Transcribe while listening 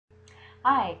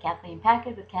Hi,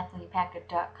 KathleenPackard with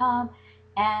KathleenPackard.com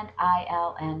and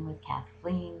ILN with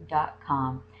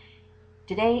Kathleen.com.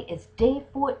 Today is day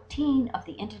 14 of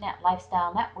the Internet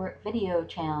Lifestyle Network Video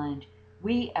Challenge.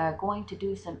 We are going to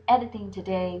do some editing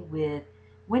today with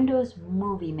Windows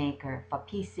Movie Maker for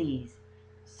PCs.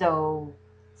 So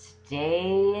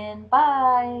stay in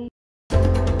by.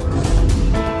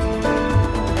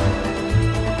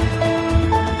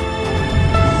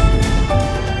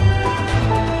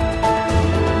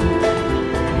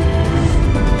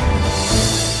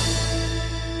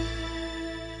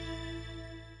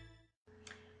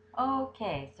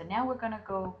 Okay, so now we're going to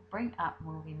go bring up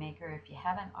Movie Maker if you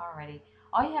haven't already.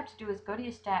 All you have to do is go to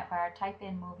your stat bar, type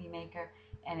in Movie Maker,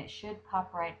 and it should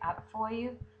pop right up for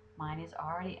you. Mine is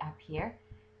already up here.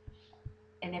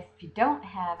 And if you don't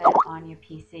have it on your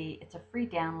PC, it's a free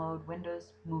download,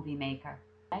 Windows Movie Maker.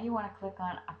 Now you want to click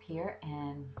on up here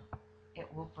and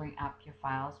it will bring up your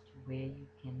files to where you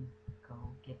can go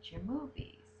get your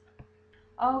movies.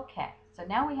 Okay, so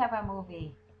now we have our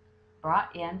movie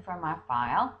brought in from our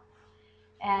file.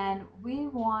 And we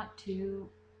want to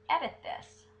edit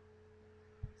this.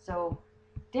 So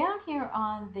down here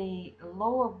on the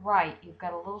lower right, you've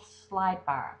got a little slide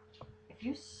bar. If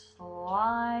you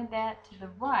slide that to the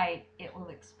right, it will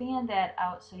expand that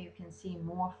out so you can see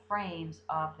more frames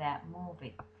of that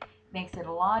movie. It makes it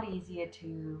a lot easier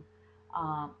to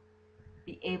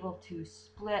be able to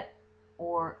split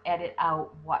or edit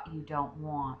out what you don't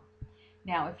want.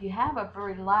 Now, if you have a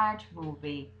very large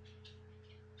movie,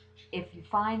 if you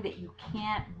find that you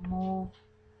can't move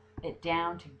it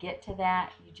down to get to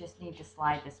that, you just need to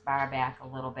slide this bar back a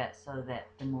little bit so that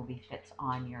the movie fits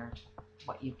on your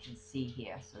what you can see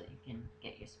here so that you can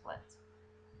get your splits.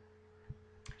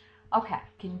 Okay,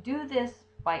 you can do this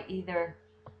by either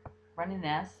running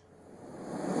this.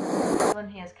 This one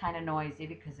here is kind of noisy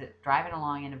because it's driving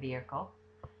along in a vehicle.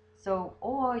 So,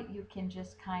 or you can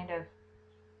just kind of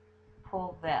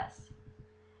pull this.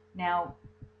 Now,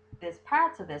 there's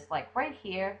parts of this, like right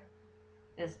here,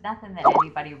 there's nothing that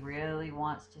anybody really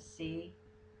wants to see.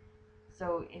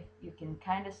 So if you can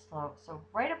kind of slow, so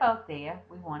right about there,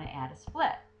 we want to add a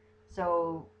split.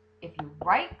 So if you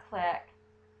right click,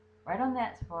 right on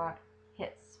that spot,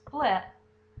 hit split,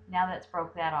 now that's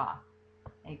broke that off.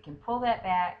 And you can pull that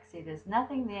back, see there's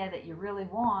nothing there that you really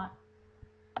want,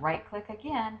 right click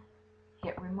again,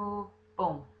 hit remove,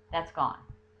 boom, that's gone.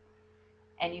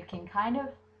 And you can kind of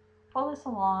pull this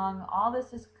along. All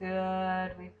this is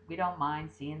good. We don't mind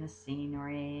seeing the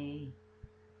scenery.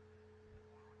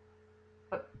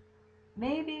 But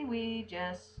maybe we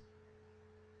just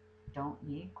don't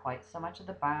need quite so much of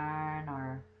the barn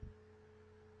or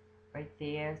right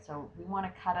there. So we want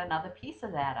to cut another piece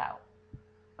of that out.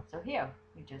 So here,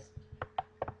 we just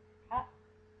cut,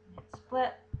 hit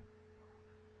split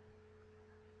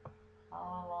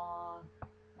all along,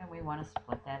 and we want to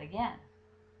split that again.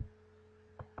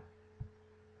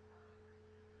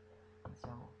 So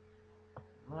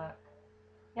look,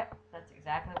 yep, that's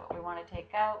exactly what we want to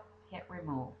take out. Hit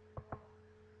remove.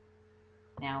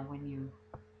 Now when you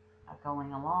are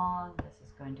going along, this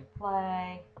is going to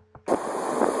play.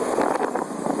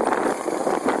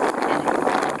 And it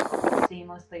goes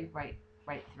seamlessly right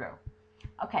through.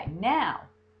 Okay, now,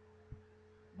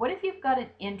 what if you've got an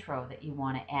intro that you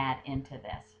want to add into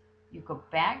this? You go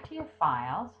back to your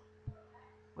files,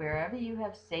 wherever you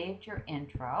have saved your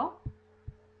intro.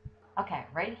 Okay,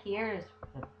 right here is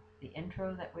the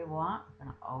intro that we want. I'm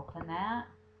going to open that.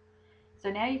 So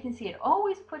now you can see it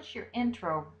always puts your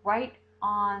intro right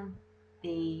on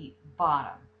the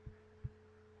bottom.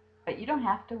 But you don't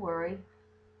have to worry.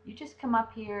 You just come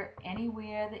up here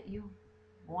anywhere that you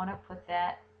want to put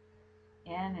that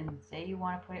in, and say you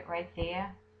want to put it right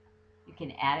there. You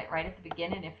can add it right at the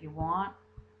beginning if you want,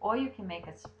 or you can make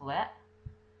a split.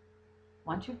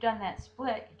 Once you've done that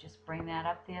split, you just bring that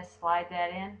up there, slide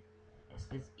that in. It's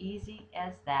as easy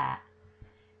as that.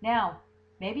 Now,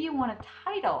 maybe you want a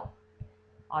title.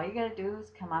 All you got to do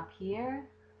is come up here.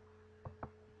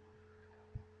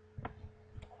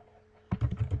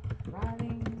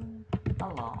 Driving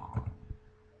along.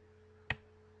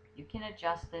 You can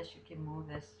adjust this. You can move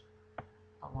this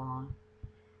along.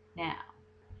 Now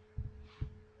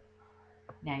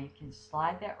you can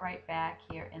slide that right back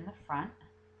here in the front.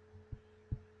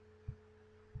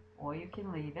 Or you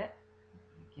can leave it.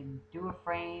 You can do a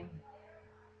frame.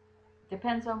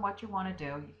 Depends on what you want to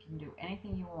do. You can do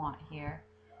anything you want here.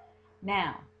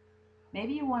 Now,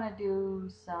 maybe you want to do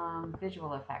some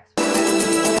visual effects.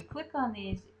 When you click on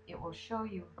these, it will show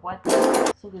you what.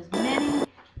 So there's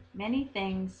many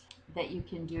things that you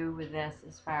can do with this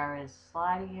as far as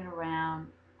sliding it around,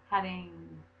 cutting,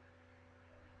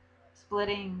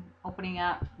 splitting, opening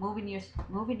up, moving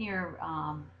your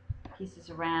pieces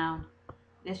around.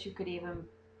 This you could even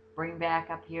bring back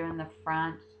up here in the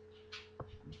front.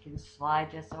 You can slide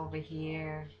this over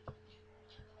here.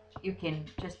 You can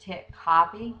just hit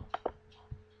copy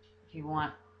if you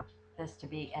want this to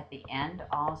be at the end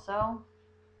also.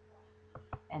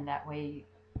 And that way,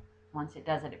 once it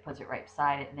does it, it puts it right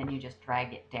beside it, and then you just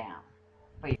drag it down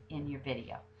in your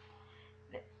video.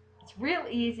 It's real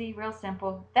easy, real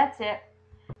simple. That's it.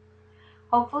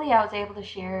 Hopefully I was able to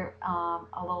share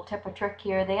a little tip or trick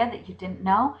here or there that you didn't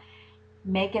know.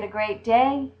 Make it a great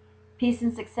day. Peace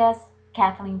and success.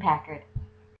 Kathleen Packard.